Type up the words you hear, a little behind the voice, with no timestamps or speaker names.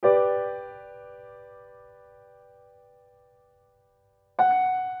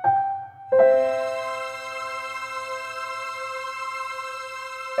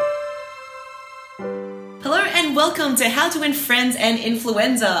welcome to How to Win Friends and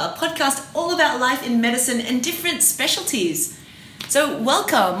Influenza, a podcast all about life in medicine and different specialties. So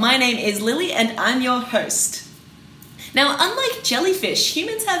welcome, my name is Lily and I'm your host. Now, unlike jellyfish,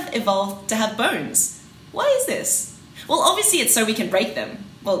 humans have evolved to have bones. Why is this? Well, obviously it's so we can break them.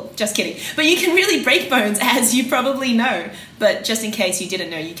 Well, just kidding. But you can really break bones, as you probably know. But just in case you didn't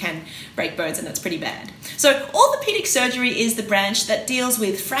know, you can break bones, and that's pretty bad. So orthopedic surgery is the branch that deals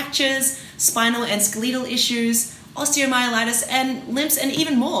with fractures, spinal and skeletal issues, osteomyelitis, and limbs, and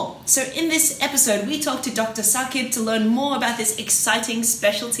even more. So in this episode, we talk to Dr. Saqib to learn more about this exciting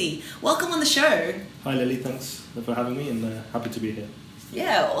specialty. Welcome on the show. Hi Lily, thanks for having me, and happy to be here.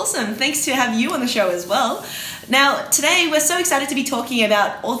 Yeah, awesome. Thanks to have you on the show as well. Now, today we're so excited to be talking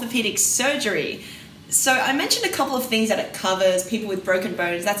about orthopedic surgery. So I mentioned a couple of things that it covers, people with broken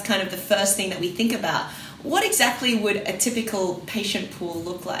bones. That's kind of the first thing that we think about. What exactly would a typical patient pool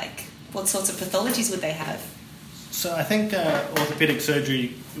look like? What sorts of pathologies would they have? So I think orthopedic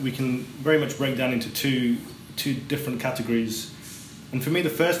surgery, we can very much break down into two different categories. And for me, the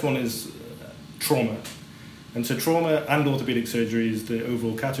first one is trauma. And so trauma and orthopedic surgery is the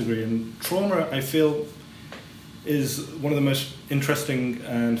overall category. And trauma, I feel, is one of the most interesting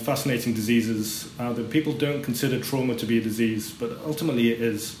and fascinating diseases out there. People don't consider trauma to be a disease, but ultimately it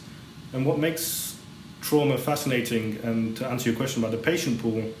is. And what makes trauma fascinating, and to answer your question about the patient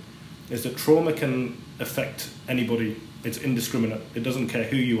pool, is that trauma can affect anybody. It's indiscriminate. It doesn't care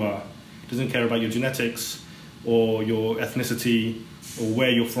who you are. It doesn't care about your genetics or your ethnicity or where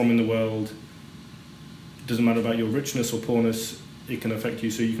you're from in the world. It doesn't matter about your richness or poorness. It can affect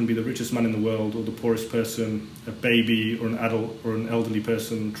you. So you can be the richest man in the world or the poorest person, a baby or an adult or an elderly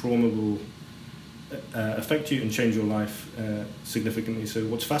person. Trauma will affect you and change your life significantly. So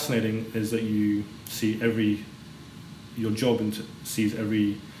what's fascinating is that you see your job sees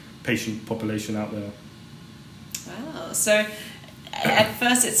every patient population out there. Wow. So at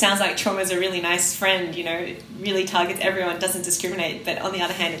first it sounds like trauma is a really nice friend, it really targets everyone, doesn't discriminate. But on the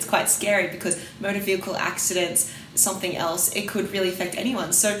other hand, it's quite scary because motor vehicle accidents, something else, it could really affect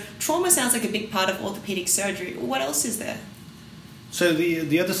anyone. So trauma sounds like a big part of orthopedic surgery. What else is there? So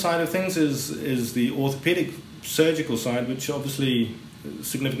the other side of things is the orthopedic surgical side, which obviously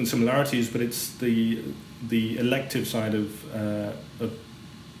significant similarities, but it's the elective side of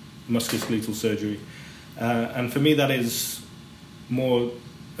musculoskeletal surgery. And for me, that is more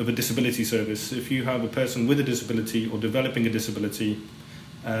of a disability service. If you have a person with a disability or developing a disability,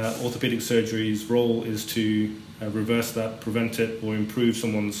 orthopedic surgery's role is to reverse that, prevent it, or improve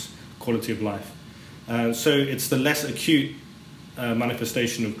someone's quality of life. So it's the less acute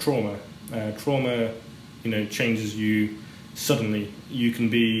manifestation of trauma. Trauma, changes you suddenly. You can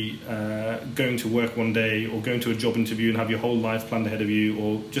be going to work one day or going to a job interview and have your whole life planned ahead of you,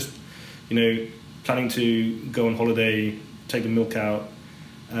 or just, planning to go on holiday, take the milk out.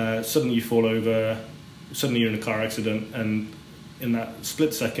 Suddenly you fall over, suddenly you're in a car accident, and in that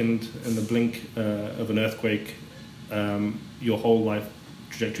split second, in the blink of an earthquake, your whole life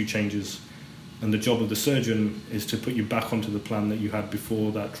trajectory changes. And the job of the surgeon is to put you back onto the plan that you had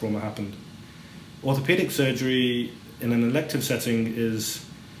before that trauma happened. Orthopedic surgery in an elective setting is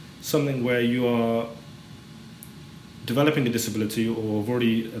something where you are developing a disability or have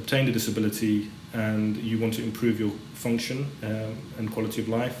already obtained a disability and you want to improve your function and quality of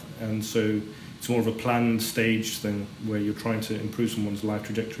life. And so it's more of a planned, staged thing where you're trying to improve someone's life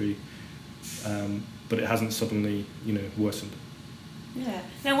trajectory, but it hasn't suddenly, worsened. Yeah.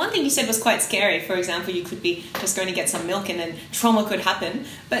 Now, one thing you said was quite scary. For example, you could be just going to get some milk and then trauma could happen.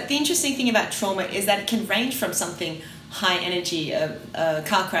 But the interesting thing about trauma is that it can range from something high energy, a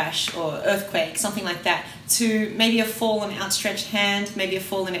car crash or earthquake, something like that, to maybe a fall on an outstretched hand, maybe a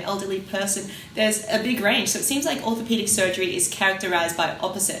fall in an elderly person. There's a big range. So it seems like orthopedic surgery is characterized by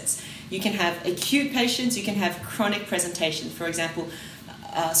opposites. You can have acute patients, you can have chronic presentations, for example,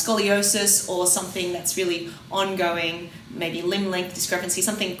 scoliosis or something that's really ongoing, maybe limb length discrepancy,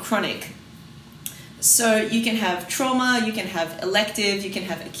 something chronic. So you can have trauma, you can have elective, you can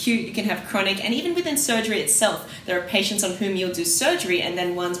have acute, you can have chronic, and even within surgery itself, there are patients on whom you'll do surgery and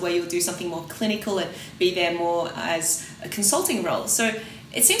then ones where you'll do something more clinical and be there more as a consulting role. So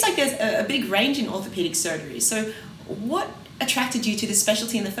it seems like there's a big range in orthopedic surgery. So what attracted you to this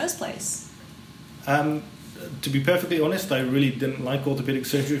specialty in the first place? To be perfectly honest, I really didn't like orthopedic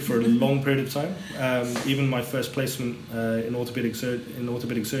surgery for a long period of time. Even my first placement in orthopedic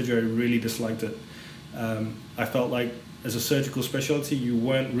surgery, I really disliked it. I felt like as a surgical specialty, you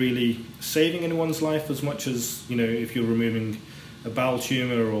weren't really saving anyone's life as much as, if you're removing a bowel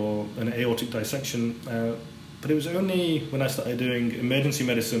tumor or an aortic dissection. But it was only when I started doing emergency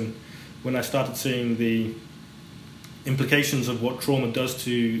medicine, when I started seeing the implications of what trauma does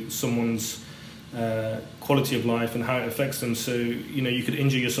to someone's quality of life and how it affects them. So, you could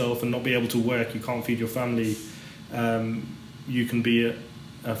injure yourself and not be able to work. You can't feed your family. You can be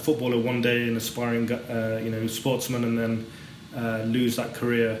a footballer one day, an aspiring, sportsman, and then lose that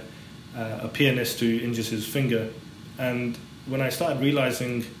career. A pianist who injures his finger. And when I started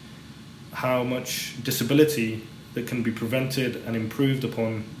realizing how much disability that can be prevented and improved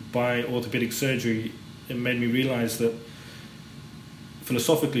upon by orthopedic surgery, it made me realize that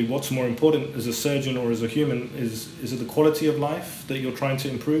philosophically, what's more important as a surgeon or as a human is it the quality of life that you're trying to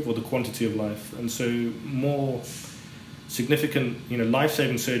improve or the quantity of life? And so more significant,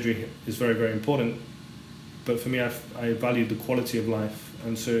 life-saving surgery is very, very important. But for me, I valued the quality of life.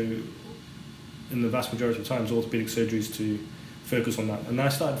 And so in the vast majority of times, orthopedic surgery is to focus on that. And I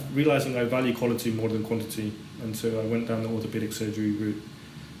started realizing I value quality more than quantity. And so I went down the orthopedic surgery route.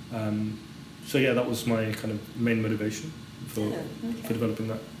 That was my kind of main motivation for developing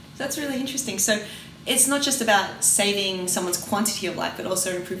that. That's really interesting. So it's not just about saving someone's quantity of life, but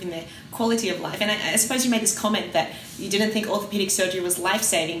also improving their quality of life. And I suppose you made this comment that you didn't think orthopedic surgery was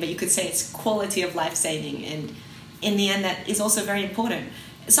life-saving, but you could say it's quality of life-saving. And in the end, that is also very important.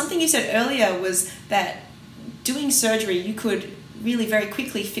 Something you said earlier was that doing surgery, you could really very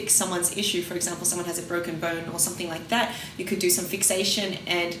quickly fix someone's issue. For example, someone has a broken bone or something like that. You could do some fixation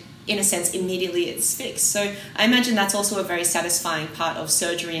and, in a sense, immediately it's fixed. So I imagine that's also a very satisfying part of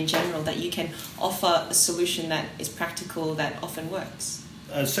surgery in general, that you can offer a solution that is practical, that often works.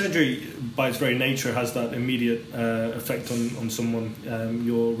 Surgery, by its very nature, has that immediate effect on someone.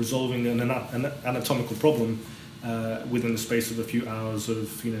 You're resolving an anatomical problem within the space of a few hours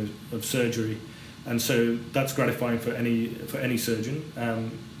of surgery. And so that's gratifying for any surgeon.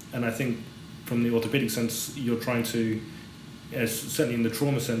 And I think from the orthopedic sense, you're trying to, certainly in the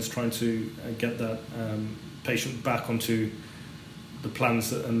trauma sense, trying to get that patient back onto the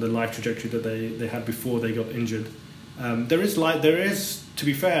plans and the life trajectory that they had before they got injured. There is, to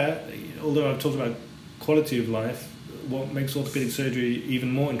be fair, although I've talked about quality of life, what makes orthopedic surgery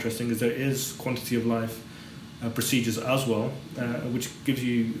even more interesting is there is quantity of life procedures as well, which gives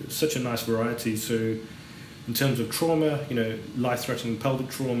you such a nice variety. So in terms of trauma, life-threatening pelvic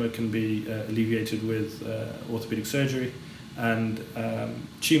trauma can be alleviated with orthopedic surgery, and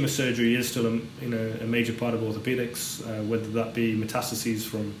tumor surgery is still a major part of orthopedics, whether that be metastases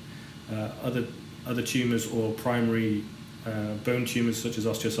from other tumors or primary bone tumors such as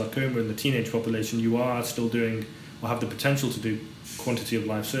osteosarcoma in the teenage population. You are still doing or have the potential to do quantity of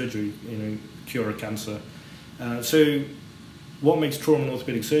life surgery, cure a cancer. So what makes trauma and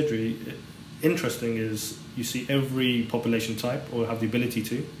orthopedic surgery interesting is you see every population type, or have the ability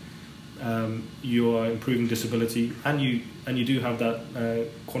to. You are improving disability, and you do have that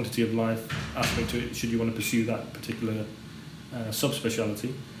quantity of life aspect to it, should you want to pursue that particular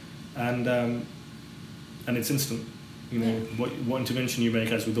subspecialty. And it's instant. What intervention you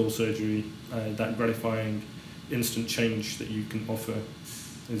make, as with all surgery, that gratifying instant change that you can offer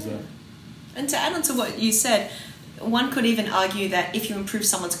is there. And to add on to what you said, one could even argue that if you improve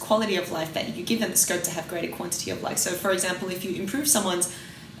someone's quality of life, that you give them the scope to have greater quantity of life. So, for example, if you improve someone's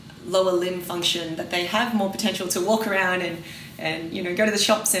lower limb function, that they have more potential to walk around and go to the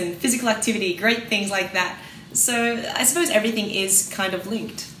shops and physical activity, great things like that. So I suppose everything is kind of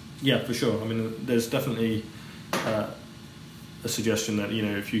linked. Yeah, for sure. I mean, there's definitely a suggestion that,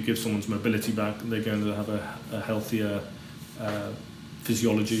 if you give someone's mobility back, they're going to have a healthier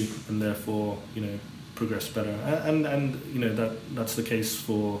physiology and therefore progress better, and that's the case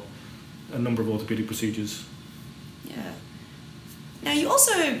for a number of orthopedic procedures. Yeah. Now you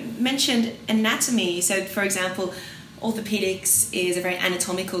also mentioned anatomy. You said, for example, orthopedics is a very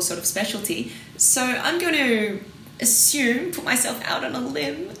anatomical sort of specialty. So I'm going to put myself out on a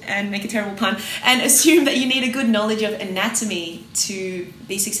limb and make a terrible pun, and assume that you need a good knowledge of anatomy to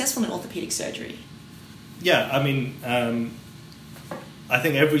be successful in orthopedic surgery. Yeah, I mean, I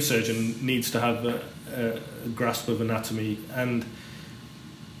think every surgeon needs to have a grasp of anatomy, and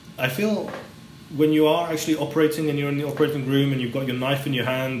I feel when you are actually operating and you're in the operating room and you've got your knife in your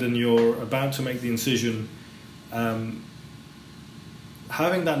hand and you're about to make the incision,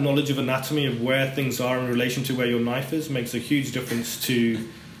 having that knowledge of anatomy, of where things are in relation to where your knife is, makes a huge difference to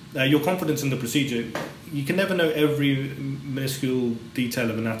your confidence in the procedure. You can never know every minuscule detail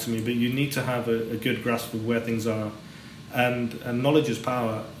of anatomy, but you need to have a good grasp of where things are. And knowledge is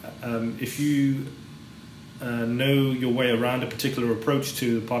power. If you know your way around a particular approach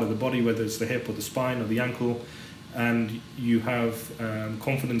to a part of the body, whether it's the hip or the spine or the ankle, and you have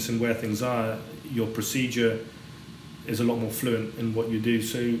confidence in where things are, your procedure is a lot more fluent in what you do.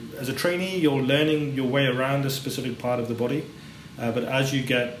 So as a trainee, you're learning your way around a specific part of the body, but as you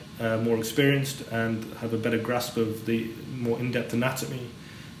get more experienced and have a better grasp of the more in-depth anatomy,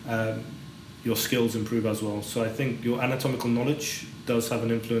 your skills improve as well. So I think your anatomical knowledge does have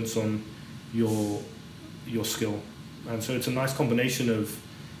an influence on your skill. And so it's a nice combination of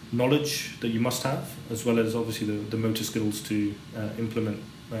knowledge that you must have, as well as obviously the motor skills to implement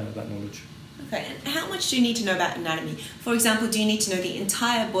that knowledge. Okay, and how much do you need to know about anatomy? For example, do you need to know the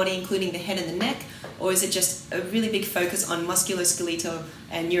entire body, including the head and the neck, or is it just a really big focus on musculoskeletal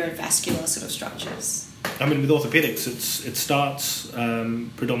and neurovascular sort of structures? I mean, with orthopedics, it starts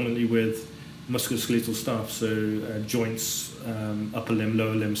predominantly with musculoskeletal stuff, so joints, upper limb,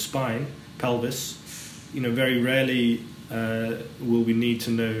 lower limb, spine, pelvis. Very rarely will we need to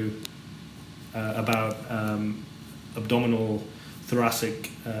know about abdominal,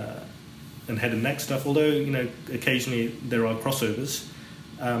 thoracic, and head and neck stuff, although occasionally there are crossovers.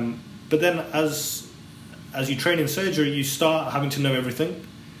 But then as you train in surgery, you start having to know everything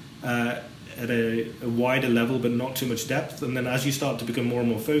at a wider level, but not too much depth. And then as you start to become more and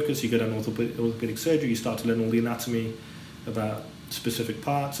more focused, you go down orthopedic surgery, you start to learn all the anatomy about specific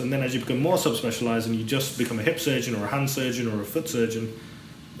parts. And then as you become more subspecialized and you just become a hip surgeon or a hand surgeon or a foot surgeon,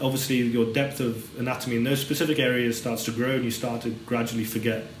 obviously your depth of anatomy in those specific areas starts to grow, and you start to gradually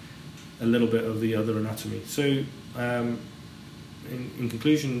forget a little bit of the other anatomy. So in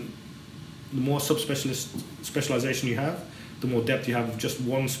conclusion, the more specialization you have, the more depth you have of just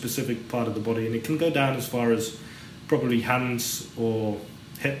one specific part of the body, and it can go down as far as probably hands or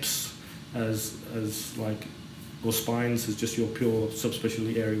hips or spines as just your pure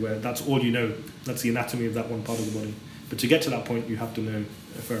subspecialty area, where that's all you know. That's the anatomy of that one part of the body. But to get to that point, you have to know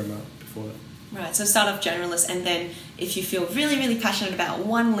a fair amount before that. Right, so start off generalist, and then if you feel really, really passionate about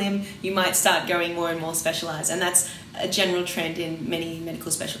one limb, you might start going more and more specialised. And that's a general trend in many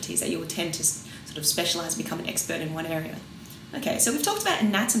medical specialties, that you will tend to sort of specialise and become an expert in one area. Okay, so we've talked about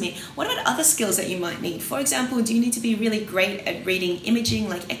anatomy. What about other skills that you might need? For example, do you need to be really great at reading imaging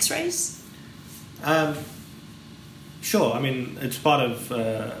like x-rays? Sure, I mean, it's part of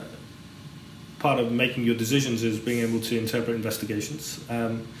making your decisions is being able to interpret investigations.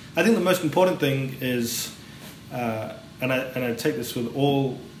 I think the most important thing is, and I take this with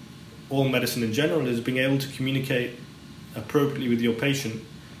all medicine in general, is being able to communicate appropriately with your patient.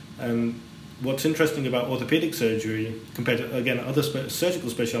 And what's interesting about orthopedic surgery, compared to, again, other surgical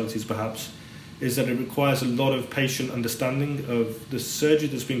specialties perhaps, is that it requires a lot of patient understanding of the surgery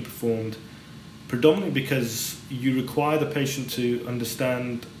that's being performed, predominantly because you require the patient to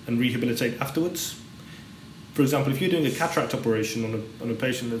understand and rehabilitate afterwards. For example, if you're doing a cataract operation on a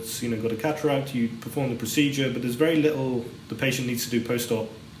patient that's got a cataract, you perform the procedure, but there's very little the patient needs to do post-op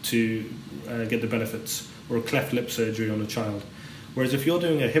to get the benefits, or a cleft lip surgery on a child. Whereas if you're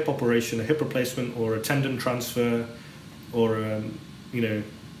doing a hip operation, a hip replacement, or a tendon transfer, or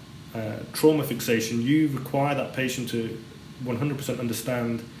trauma fixation, you require that patient to 100%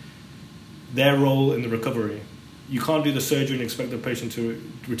 understand their role in the recovery. You can't do the surgery and expect the patient to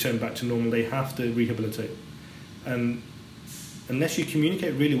return back to normal. They have to rehabilitate. And unless you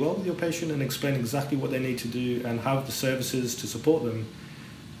communicate really well with your patient and explain exactly what they need to do and have the services to support them,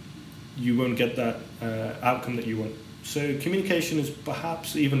 you won't get that outcome that you want. So communication is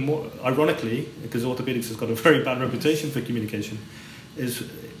perhaps even more, ironically, because orthopedics has got a very bad reputation for communication, is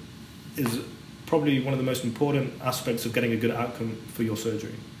probably one of the most important aspects of getting a good outcome for your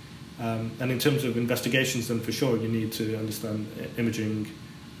surgery. And in terms of investigations, then for sure you need to understand imaging,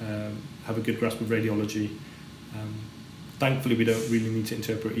 have a good grasp of radiology. Thankfully, we don't really need to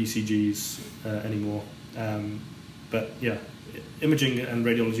interpret ECGs anymore. But yeah, imaging and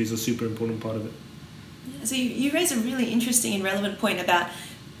radiology is a super important part of it. So you raise a really interesting and relevant point about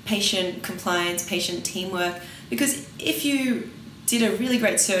patient compliance, patient teamwork, because if you did a really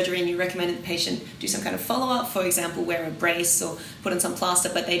great surgery and you recommended the patient do some kind of follow-up, for example, wear a brace or put on some plaster,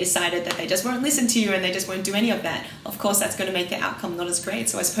 but they decided that they just won't listen to you and they just won't do any of that, of course that's going to make the outcome not as great.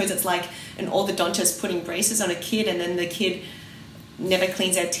 So I suppose it's like an orthodontist putting braces on a kid, and then the kid never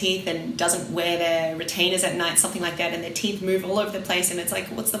cleans their teeth and doesn't wear their retainers at night, something like that, and their teeth move all over the place, and it's like,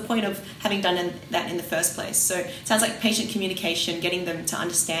 what's the point of having done that in the first place? So it sounds like patient communication, getting them to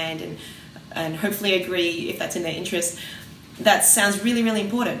understand and hopefully agree if that's in their interest, that sounds really, really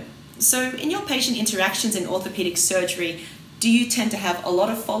important. So in your patient interactions in orthopedic surgery, do you tend to have a lot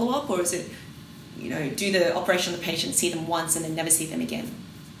of follow-up, or is it, do the operation on the patient, see them once and then never see them again?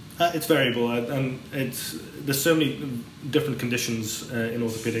 It's variable, and there's so many different conditions in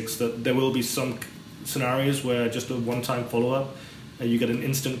orthopedics that there will be some scenarios where just a one-time follow-up you get an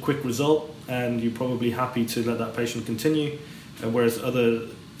instant, quick result, and you're probably happy to let that patient continue. Whereas other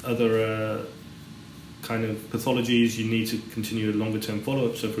kind of pathologies, you need to continue a longer-term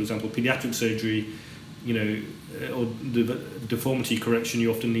follow-up. So, for example, pediatric surgery, or deformity correction,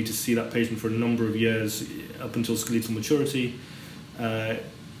 you often need to see that patient for a number of years up until skeletal maturity.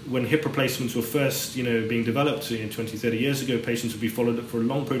 When hip replacements were first, being developed 20, 30 years ago, patients would be followed up for a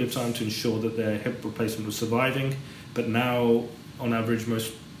long period of time to ensure that their hip replacement was surviving. But now, on average,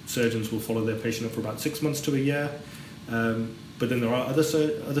 most surgeons will follow their patient up for about 6 months to a year. But then there are other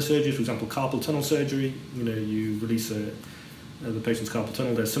surgeries, for example, carpal tunnel surgery. You release the patient's carpal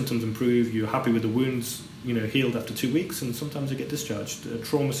tunnel, their symptoms improve, you're happy with the wounds, healed after 2 weeks, and sometimes they get discharged.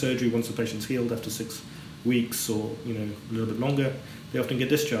 Trauma surgery, once the patient's healed after 6 weeks or a little bit longer, they often get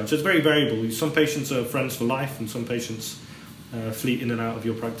discharged. So it's very variable. Some patients are friends for life, and some patients fleet in and out of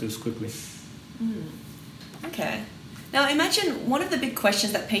your practice quickly. Okay. Now imagine one of the big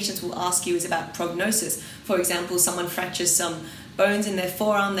questions that patients will ask you is about prognosis. For example, someone fractures some bones in their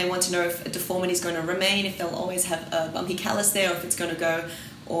forearm, they want to know if a deformity is going to remain, if they'll always have a bumpy callus there, or if it's going to go,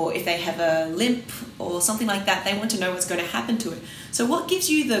 or if they have a limp or something like that, they want to know what's going to happen to it. So what gives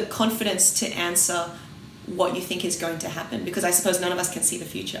you the confidence to answer what you think is going to happen? Because I suppose none of us can see the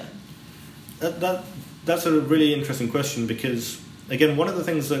future. That's a really interesting question, because, again, one of the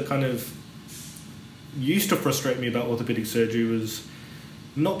things that kind of used to frustrate me about orthopedic surgery was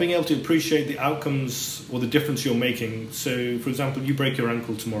not being able to appreciate the outcomes or the difference you're making. So, for example, you break your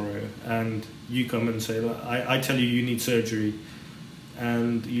ankle tomorrow and you come and say, I tell you need surgery,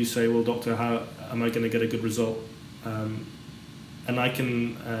 and you say, well, doctor, how am I going to get a good result? And I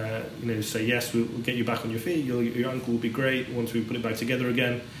can say, yes, we'll get you back on your feet, your ankle will be great once we put it back together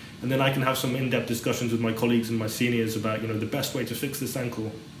again, and then I can have some in-depth discussions with my colleagues and my seniors about the best way to fix this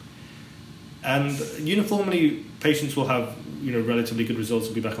ankle. And uniformly, patients will have relatively good results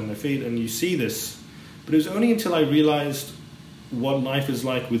and be back on their feet, and you see this. But it was only until I realised what life is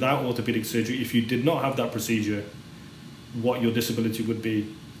like without orthopedic surgery, if you did not have that procedure, what your disability would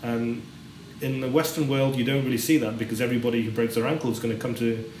be. And in the Western world, you don't really see that, because everybody who breaks their ankle is going to come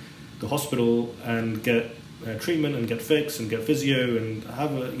to the hospital and get treatment and get fixed and get physio and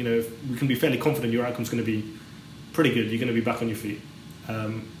have we can be fairly confident your outcome's going to be pretty good. You're going to be back on your feet.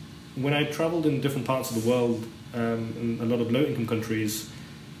 When I travelled in different parts of the world, in a lot of low-income countries,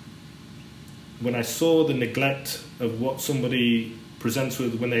 when I saw the neglect of what somebody presents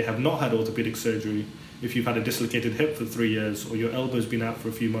with when they have not had orthopedic surgery, if you've had a dislocated hip for 3 years, or your elbow's been out for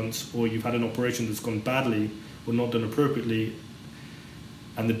a few months, or you've had an operation that's gone badly or not done appropriately,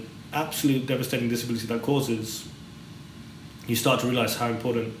 and the absolute devastating disability that causes, you start to realise how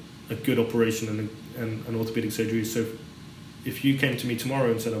important a good operation and an orthopedic surgery is. So if you came to me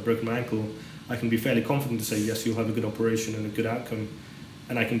tomorrow and said, I've broken my ankle, I can be fairly confident to say, yes, you'll have a good operation and a good outcome.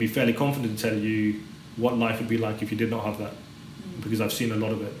 And I can be fairly confident to tell you what life would be like if you did not have that, because I've seen a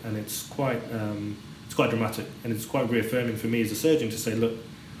lot of it, and it's quite dramatic, and it's quite reaffirming for me as a surgeon to say, look,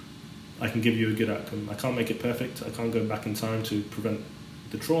 I can give you a good outcome. I can't make it perfect. I can't go back in time to prevent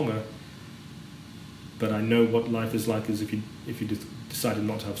the trauma, but I know what life is like as if you decided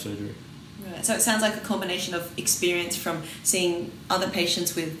not to have surgery. Right. So it sounds like a combination of experience from seeing other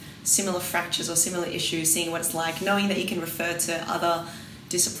patients with similar fractures or similar issues, seeing what it's like, knowing that you can refer to other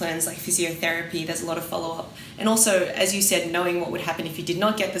disciplines like physiotherapy, there's a lot of follow-up, and also, as you said, knowing what would happen if you did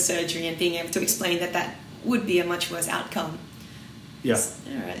not get the surgery and being able to explain that would be a much worse outcome. Yeah.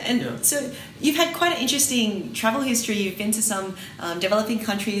 All right. And so you've had quite an interesting travel history. You've been to some developing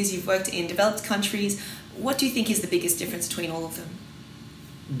countries, you've worked in developed countries. What do you think is the biggest difference between all of them?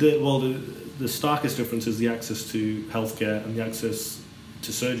 The starkest difference is the access to healthcare and the access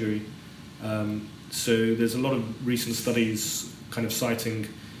to surgery. So there's a lot of recent studies kind of citing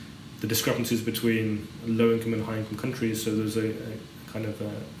the discrepancies between low-income and high-income countries. So there's a kind of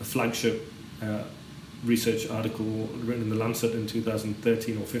a flagship research article written in The Lancet in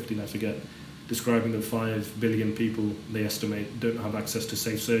 2013 or 15, I forget, describing that 5 billion people, they estimate, don't have access to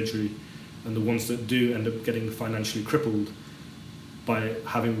safe surgery, and the ones that do end up getting financially crippled by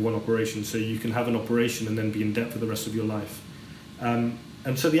having one operation. So you can have an operation and then be in debt for the rest of your life. And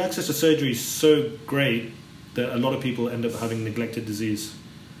so the access to surgery is so great that a lot of people end up having neglected disease.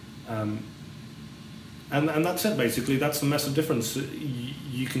 And that's it, basically. That's the massive difference.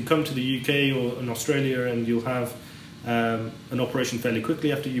 You can come to the UK or in Australia and you'll have an operation fairly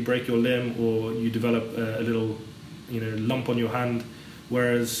quickly after you break your limb, or you develop a little lump on your hand,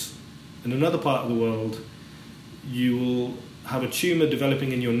 whereas in another part of the world you will have a tumour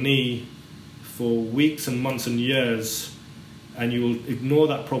developing in your knee for weeks and months and years, and you will ignore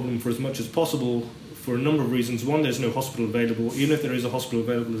that problem for as much as possible for a number of reasons. One, there's no hospital available. Even if there is a hospital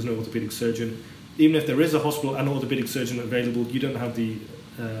available, there's no orthopedic surgeon. Even if there is a hospital and orthopedic surgeon available, you don't have the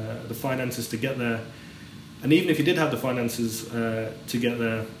finances to get there. And even if you did have the finances to get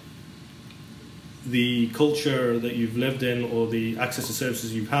there, the culture that you've lived in or the access to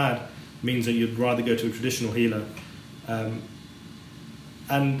services you've had means that you'd rather go to a traditional healer.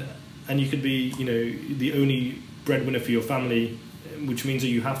 And you could be, the only breadwinner for your family, which means that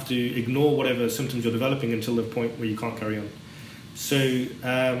you have to ignore whatever symptoms you're developing until the point where you can't carry on. So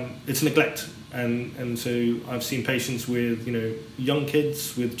it's neglect. And so I've seen patients with, young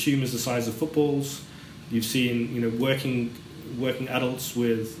kids with tumours the size of footballs. You've seen, working adults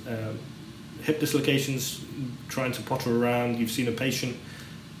with hip dislocations trying to potter around. You've seen a patient,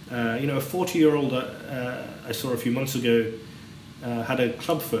 a 40-year-old I saw a few months ago had a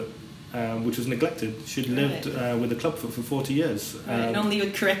clubfoot, which was neglected. She'd lived with a clubfoot for 40 years. Right. Normally you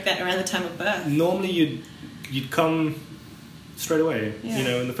would correct that around the time of birth. Normally you'd come straight away,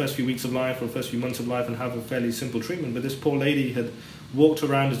 yeah. In the first few weeks of life or first few months of life and have a fairly simple treatment. But this poor lady had walked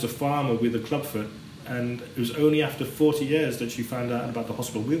around as a farmer with a clubfoot, and it was only after 40 years that she found out about the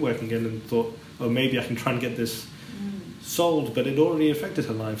hospital we were working in and thought, oh, maybe I can try and get this sold. But it already affected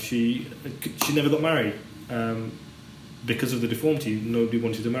her life. She never got married because of the deformity. Nobody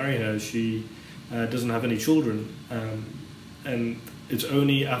wanted to marry her. She doesn't have any children. And it's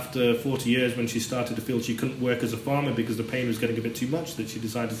only after 40 years when she started to feel she couldn't work as a farmer because the pain was getting a bit too much that she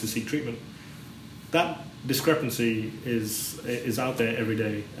decided to seek treatment. That discrepancy is out there every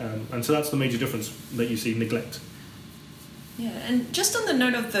day. And so that's the major difference that you see, neglect. Yeah, and just on the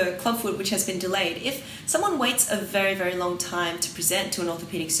note of the clubfoot, which has been delayed, if someone waits a very, very long time to present to an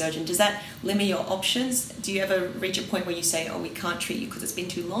orthopedic surgeon, does that limit your options? Do you ever reach a point where you say, oh, we can't treat you because it's been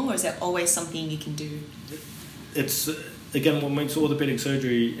too long, or is there always something you can do? It's, again, what makes orthopedic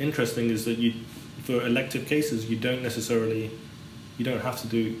surgery interesting is that for elective cases, you don't have to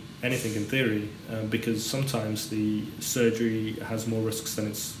do anything in theory, because sometimes the surgery has more risks than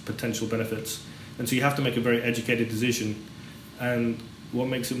its potential benefits. And so you have to make a very educated decision. And what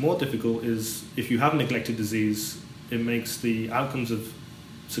makes it more difficult is if you have neglected disease, it makes the outcomes of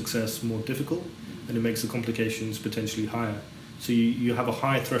success more difficult, and it makes the complications potentially higher. So you have a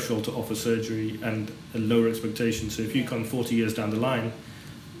high threshold to offer surgery and a lower expectation. So if you come 40 years down the line,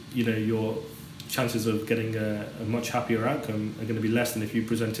 your chances of getting a much happier outcome are going to be less than if you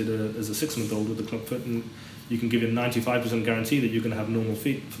presented as a 6-month-old with a clubfoot, and you can give a 95% guarantee that you're going to have normal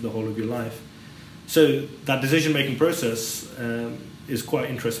feet for the whole of your life. So that decision-making process is quite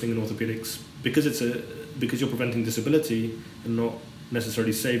interesting in orthopedics because you're preventing disability and not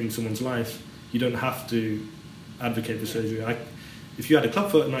necessarily saving someone's life. You don't have to advocate for surgery. If you had a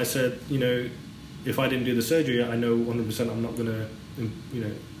clubfoot and I said, if I didn't do the surgery, I know 100% I'm not going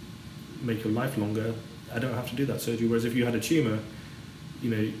to, make your life longer. I don't have to do that surgery. Whereas if you had a tumour,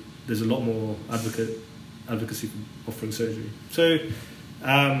 there's a lot more advocacy for offering surgery. So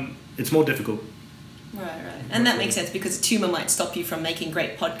it's more difficult. Right. And that makes sense because a tumour might stop you from making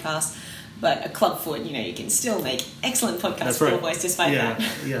great podcasts, but a clubfoot, you can still make excellent podcasts for your voice despite that.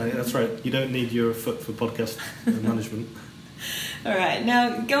 Yeah, that's right. You don't need your foot for podcast management. All right.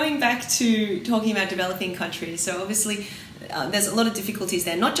 Now, going back to talking about developing countries, so obviously there's a lot of difficulties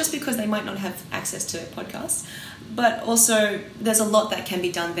there, not just because they might not have access to podcasts, but also there's a lot that can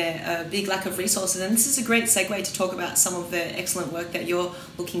be done there, a big lack of resources. And this is a great segue to talk about some of the excellent work that you're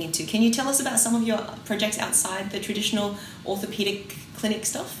looking into. Can you tell us about some of your projects outside the traditional orthopedic clinic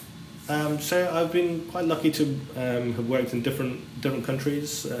stuff? So I've been quite lucky to have worked in different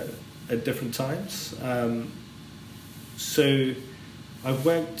countries at different times. So I've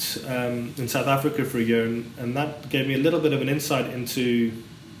worked in South Africa for a year, and that gave me a little bit of an insight into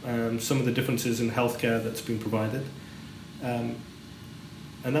some of the differences in healthcare that's been provided. And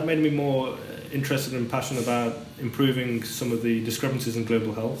that made me more interested and passionate about improving some of the discrepancies in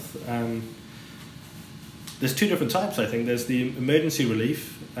global health. There's two different types, I think. There's the emergency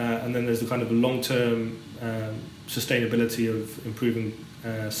relief, and then there's the kind of long-term sustainability of improving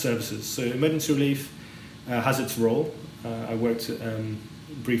services. So emergency relief has its role. I worked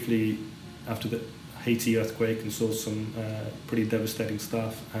briefly after the Haiti earthquake and saw some pretty devastating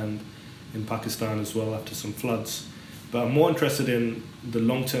stuff, and in Pakistan as well after some floods. But I'm more interested in the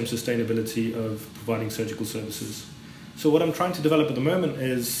long-term sustainability of providing surgical services. So what I'm trying to develop at the moment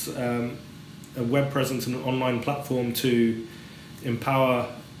is a web presence and an online platform to empower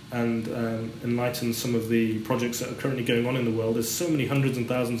and enlighten some of the projects that are currently going on in the world. There's so many hundreds and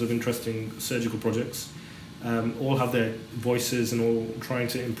thousands of interesting surgical projects, all have their voices and all trying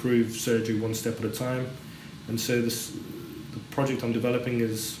to improve surgery one step at a time. And so the project I'm developing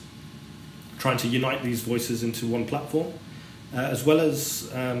is trying to unite these voices into one platform, as well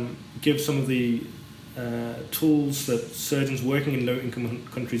as give some of the tools that surgeons working in low-income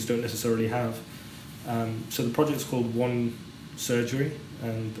countries don't necessarily have. So the project's called One Surgery,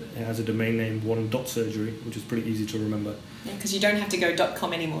 and it has a domain name one.surgery, which is pretty easy to remember. Yeah, because you don't have to go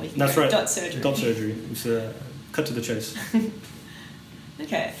 .com anymore. You can That's go right. .surgery. .surgery. It's cut to the chase.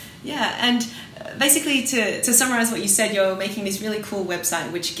 Okay, yeah, and basically to summarize what you said, you're making this really cool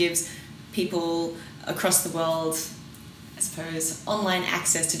website which gives people across the world, I suppose, online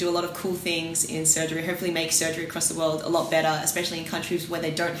access to do a lot of cool things in surgery, hopefully make surgery across the world a lot better, especially in countries where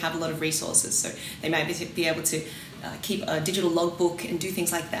they don't have a lot of resources. So they might be able to keep a digital logbook and do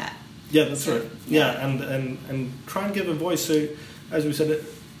things like that. Yeah, that's right. Yeah, and try and give a voice. So, as we said,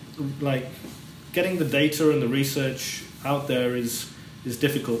 like getting the data and the research out there is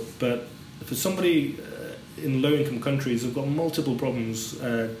difficult. But for somebody in low-income countries who've got multiple problems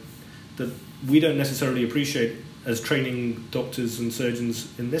that we don't necessarily appreciate as training doctors and surgeons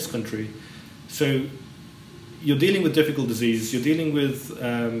in this country, so you're dealing with difficult disease, you're dealing with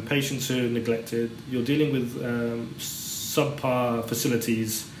patients who are neglected, you're dealing with subpar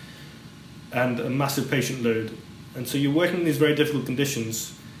facilities and a massive patient load. And so you're working in these very difficult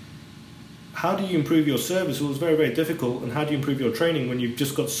conditions. How do you improve your service? Well, it's very, very difficult. And how do you improve your training when you've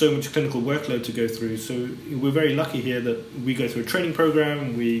just got so much clinical workload to go through? So we're very lucky here that we go through a training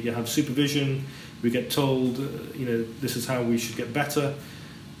program, we have supervision, we get told, this is how we should get better.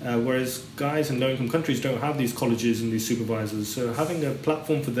 Whereas guys in low-income countries don't have these colleges and these supervisors. So having a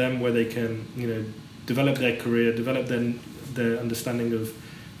platform for them where they can, develop their career, develop their understanding of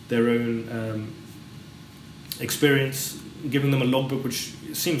their own experience, giving them a logbook, which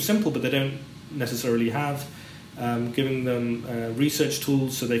seems simple, but they don't necessarily have, giving them research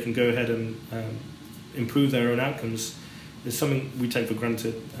tools so they can go ahead and improve their own outcomes is something we take for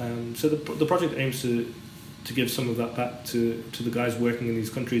granted. So the project aims to give some of that back to the guys working in these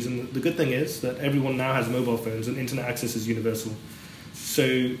countries. And the good thing is that everyone now has mobile phones and internet access is universal.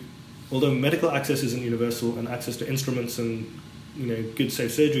 So although medical access isn't universal and access to instruments and good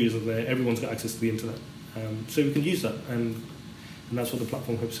safe surgery isn't there, everyone's got access to the internet. So we can use that, and that's what the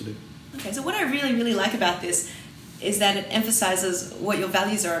platform hopes to do. Okay, so what I really, really like about this is that it emphasizes what your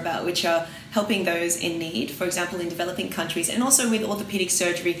values are about, which are helping those in need, for example, in developing countries, and also with orthopedic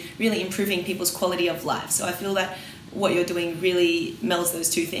surgery, really improving people's quality of life. So I feel that what you're doing really melds those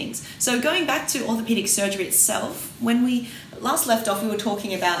two things. So going back to orthopedic surgery itself, when we last left off, we were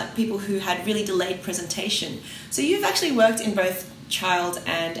talking about people who had really delayed presentation. So you've actually worked in both child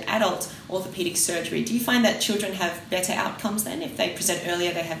and adult orthopedic surgery. Do you find that children have better outcomes then? If they present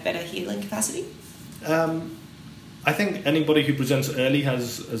earlier, they have better healing capacity? I think anybody who presents early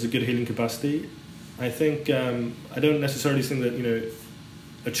has a good healing capacity. I think I don't necessarily think that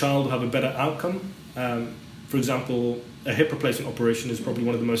a child will have a better outcome. For example, a hip replacement operation is probably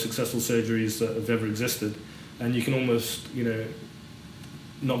one of the most successful surgeries that have ever existed, and you can almost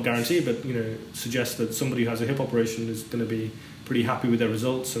not guarantee, but suggest that somebody who has a hip operation is going to be pretty happy with their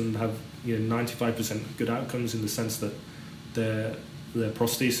results and have 95% good outcomes, in the sense that their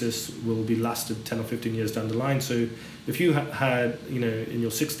prosthesis will be lasted 10 or 15 years down the line. So if you had in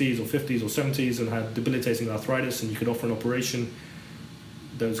your 60s or 50s or 70s and had debilitating arthritis, and you could offer an operation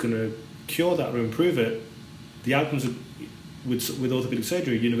that was going to cure that or improve it, the outcomes with orthopedic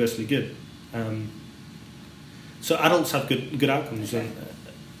surgery are universally good. So adults have good outcomes,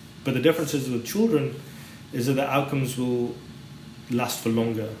 but the difference is with children is that the outcomes will last for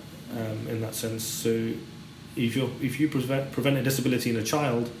longer, in that sense. So if you prevent a disability in a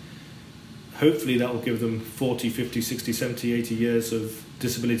child, hopefully that will give them 40, 50, 60, 70, 80 years of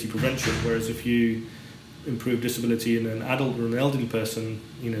disability prevention, whereas if you improve disability in an adult or an elderly person,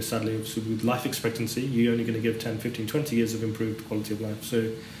 sadly, with life expectancy, you're only going to give 10, 15, 20 years of improved quality of life.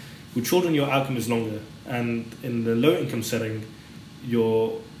 So with children, your outcome is longer, and in the low-income setting,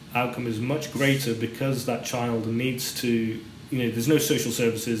 your outcome is much greater, because that child needs to, there's no social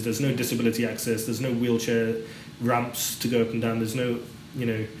services, there's no disability access, there's no wheelchair ramps to go up and down, there's no,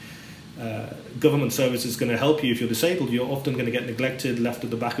 government services going to help you if you're disabled. You're often going to get neglected, left at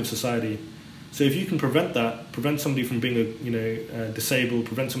the back of society. So if you can prevent somebody from being disabled,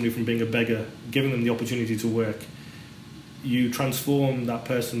 prevent somebody from being a beggar, giving them the opportunity to work, you transform that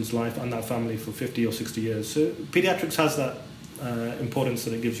person's life and that family for 50 or 60 years. So pediatrics has that importance,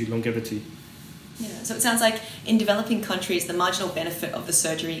 that it gives you longevity. Yeah, so it sounds like in developing countries, the marginal benefit of the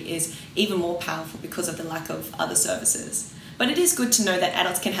surgery is even more powerful because of the lack of other services. But it is good to know that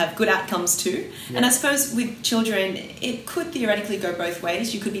adults can have good outcomes too. Yeah. And I suppose with children, it could theoretically go both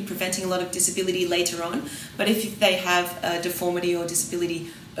ways. You could be preventing a lot of disability later on, but if they have a deformity or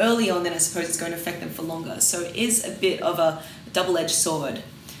disability early on, then I suppose it's going to affect them for longer. So it is a bit of a double-edged sword.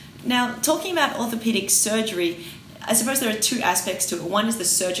 Now, talking about orthopedic surgery, I suppose there are two aspects to it. One is the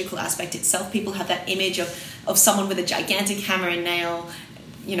surgical aspect itself. People have that image of someone with a gigantic hammer and nail,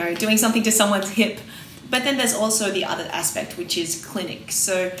 doing something to someone's hip. But then there's also the other aspect, which is clinic.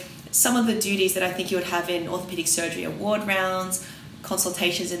 So some of the duties that I think you would have in orthopedic surgery are ward rounds,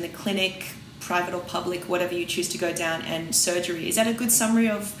 consultations in the clinic, private or public, whatever you choose to go down, and surgery. Is that a good summary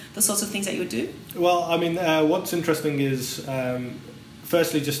of the sorts of things that you would do? Well, I mean, what's interesting is,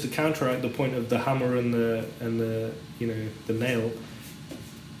 firstly, just to counteract the point of the hammer and the nail.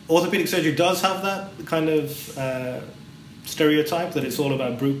 Orthopedic surgery does have that kind of stereotype that it's all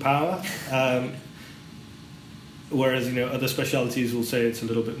about brute power. Whereas, other specialities will say it's a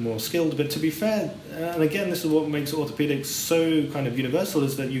little bit more skilled. But to be fair, and again, this is what makes orthopedics so kind of universal,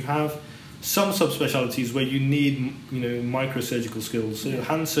 is that you have some subspecialties where you need, microsurgical skills. So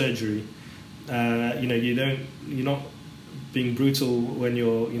hand surgery, you're not being brutal when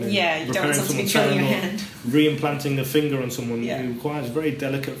you're, you don't want someone to be drilling your hand. Re-implanting a finger on someone. Yeah. It requires very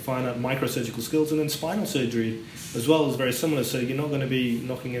delicate, fine microsurgical skills. And then spinal surgery as well is very similar. So you're not going to be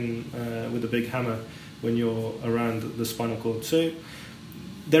knocking in with a big hammer when you're around the spinal cord. So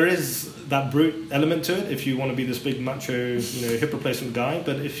there is that brute element to it if you want to be this big macho, hip replacement guy.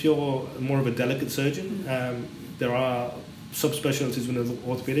 But if you're more of a delicate surgeon, there are subspecialties within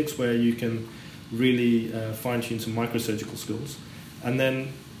orthopedics where you can really fine-tune some microsurgical skills. And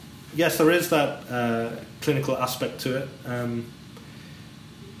then, yes, there is that clinical aspect to it,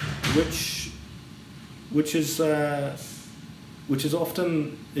 which is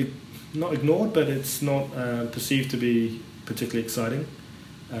often not ignored, but it's not perceived to be particularly exciting.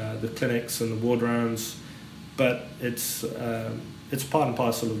 The clinics and the ward rounds, but it's part and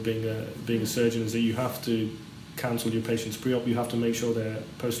parcel of being a surgeon, is that you have to counsel your patients pre-op. You have to make sure their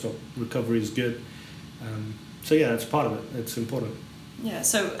post-op recovery is good. So yeah, it's part of it. It's important. Yeah.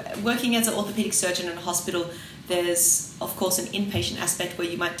 So working as an orthopedic surgeon in a hospital, there's of course an inpatient aspect where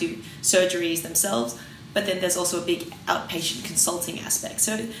you might do surgeries themselves. But then there's also a big outpatient consulting aspect.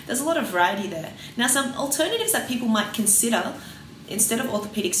 So there's a lot of variety there. Now, some alternatives that people might consider instead of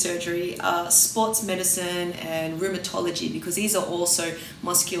orthopedic surgery are sports medicine and rheumatology, because these are also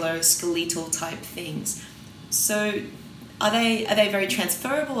musculoskeletal type things. So are they very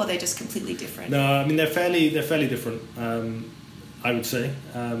transferable, or are they just completely different? No, I mean they're fairly different. I would say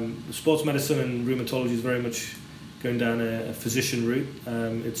sports medicine and rheumatology is very much going down a physician route.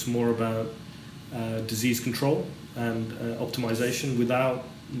 It's more about disease control and optimization without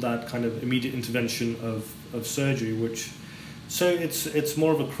that kind of immediate intervention of surgery, so it's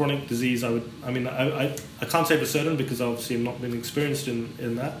more of a chronic disease. I can't say for certain because obviously I've not been experienced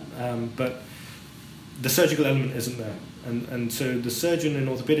in that, but the surgical element isn't there, and so the surgeon in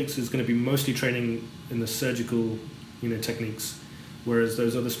orthopedics is going to be mostly training in the surgical techniques, whereas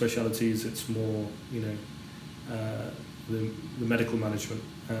those other specialities it's more the medical management.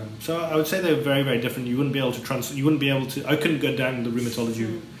 So I would say they're very, very different. You wouldn't be able to I couldn't go down the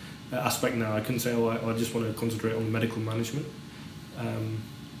rheumatology aspect now. I couldn't say, I just want to concentrate on the medical management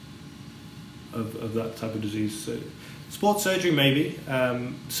of that type of disease. So sports surgery maybe.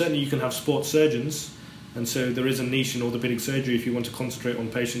 Certainly you can have sports surgeons, and so there is a niche in orthopedic surgery if you want to concentrate on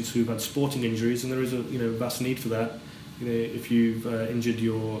patients who've had sporting injuries, and there is a vast need for that. If you've injured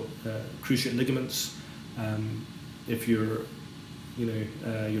your cruciate ligaments, if you're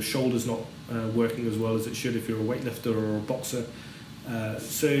your shoulder's not working as well as it should if you're a weightlifter or a boxer.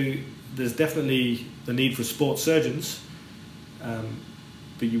 So there's definitely the need for sports surgeons,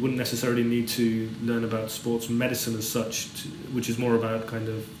 but you wouldn't necessarily need to learn about sports medicine as such, which is more about kind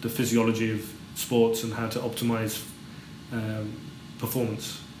of the physiology of sports and how to optimize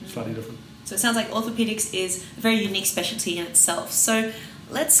performance. Slightly different. So it sounds like orthopedics is a very unique specialty in itself. So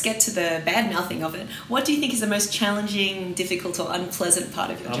let's get to the bad mouthing of it. What do you think is the most challenging, difficult, or unpleasant part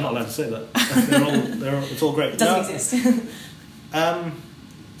of your job? I'm not allowed to say that. It's all great. It doesn't exist. To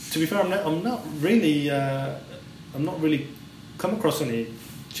be fair, I'm not really come across any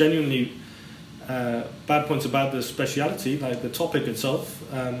genuinely bad points about the speciality, like the topic itself,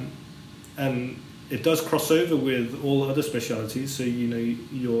 and it does cross over with all other specialities. So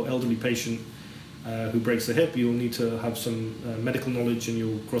your elderly patient who breaks the hip, you'll need to have some medical knowledge, and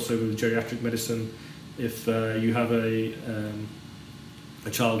you'll cross over with geriatric medicine. If you have a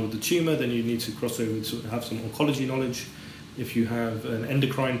child with a tumour, then you need to cross over to have some oncology knowledge. If you have an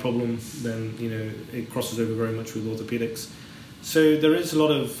endocrine problem, then it crosses over very much with orthopedics. So there is a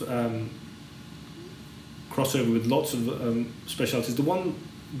lot of crossover with lots of specialties. The one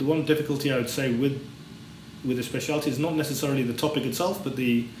difficulty I would say with with the specialty is not necessarily the topic itself, but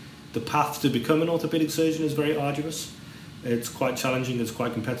the path to become an orthopedic surgeon is very arduous. It's quite challenging. It's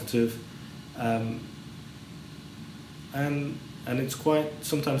quite competitive, and it's quite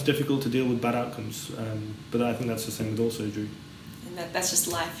sometimes difficult to deal with bad outcomes. But I think that's the same with all surgery. And that's just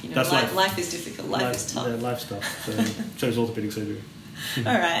life, you know. That's life. Life is difficult. Life is tough. Yeah, life's tough. So is orthopedic surgery. All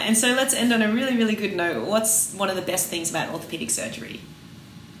right, and so let's end on a really, really good note. What's one of the best things about orthopedic surgery?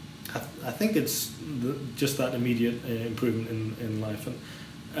 I think it's just that immediate improvement in life.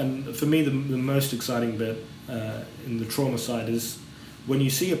 And for me, the most exciting bit in the trauma side is when you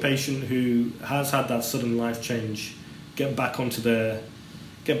see a patient who has had that sudden life change get back onto a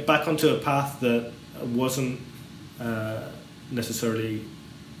path that wasn't necessarily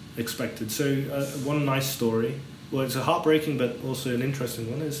expected. So one nice story, well, it's a heartbreaking but also an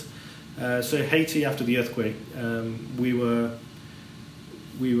interesting one, is so Haiti after the earthquake, we were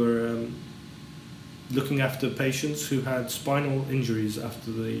looking after patients who had spinal injuries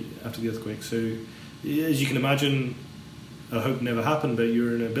after the earthquake. So as you can imagine, I hope never happened, but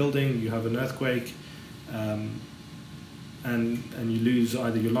you're in a building, you have an earthquake, and you lose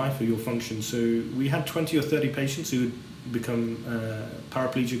either your life or your function. So we had 20 or 30 patients who had become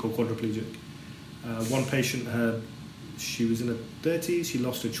paraplegic or quadriplegic. One patient she was in her 30s, she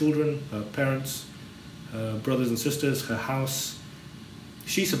lost her children, her parents, her brothers and sisters, her house.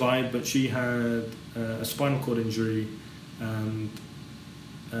 She survived, but she had a spinal cord injury and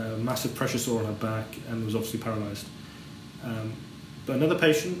a massive pressure sore on her back and was obviously paralysed. But another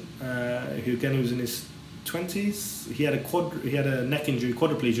patient who again was in his 20s, he had a neck injury,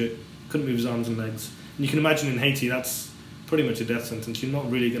 quadriplegic, couldn't move his arms and legs. And you can imagine in Haiti that's pretty much a death sentence. You're not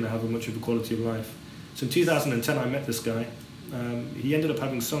really going to have much of a quality of life. So in 2010 I met this guy. He ended up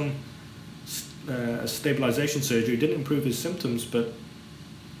having some stabilisation surgery, didn't improve his symptoms, but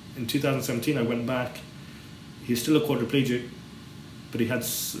in 2017 I went back. He's still a quadriplegic, but he had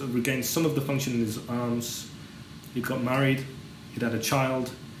regained some of the function in his arms. He got married, he'd had a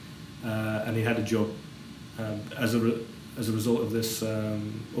child, and he had a job as a result of this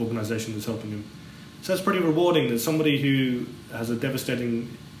organisation that's helping him. So it's pretty rewarding that somebody who has a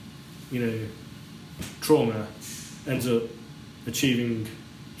devastating, trauma ends up achieving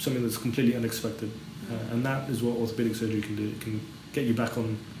something that's completely unexpected, and that is what orthopedic surgery can do. It can get you back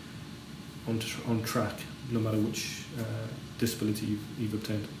on track, no matter which disability you've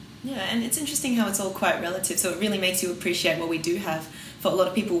obtained. Yeah, and it's interesting how it's all quite relative, so it really makes you appreciate what we do have. For a lot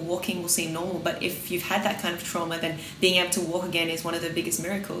of people, walking will seem normal, but if you've had that kind of trauma, then being able to walk again is one of the biggest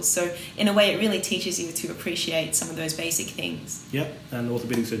miracles. So in a way, it really teaches you to appreciate some of those basic things. Yeah, and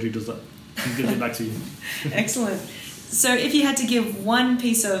orthopedic surgery does that. It gives it back to you. Excellent. So if you had to give one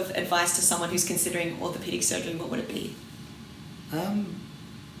piece of advice to someone who's considering orthopedic surgery, what would it be? I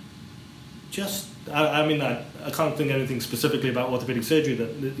can't think of anything specifically about orthopedic surgery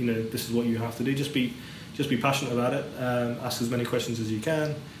that this is what you have to do. Just be passionate about it. Ask as many questions as you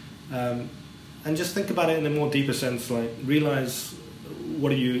can, and just think about it in a more deeper sense. Like realize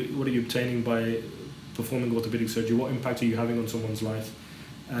what are you obtaining by performing orthopedic surgery? What impact are you having on someone's life,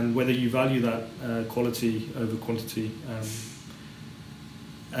 and whether you value that quality over quantity.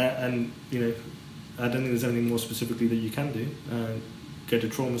 And I don't think there's anything more specifically that you can do. Go to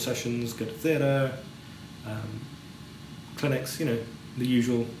trauma sessions, go to theatre, clinics, the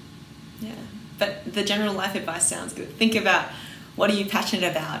usual. Yeah, but the general life advice sounds good. Think about what are you passionate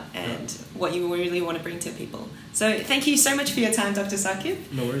about and what you really want to bring to people. So thank you so much for your time, Dr.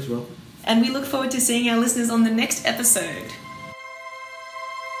 Saqib. No worries, welcome. And we look forward to seeing our listeners on the next episode.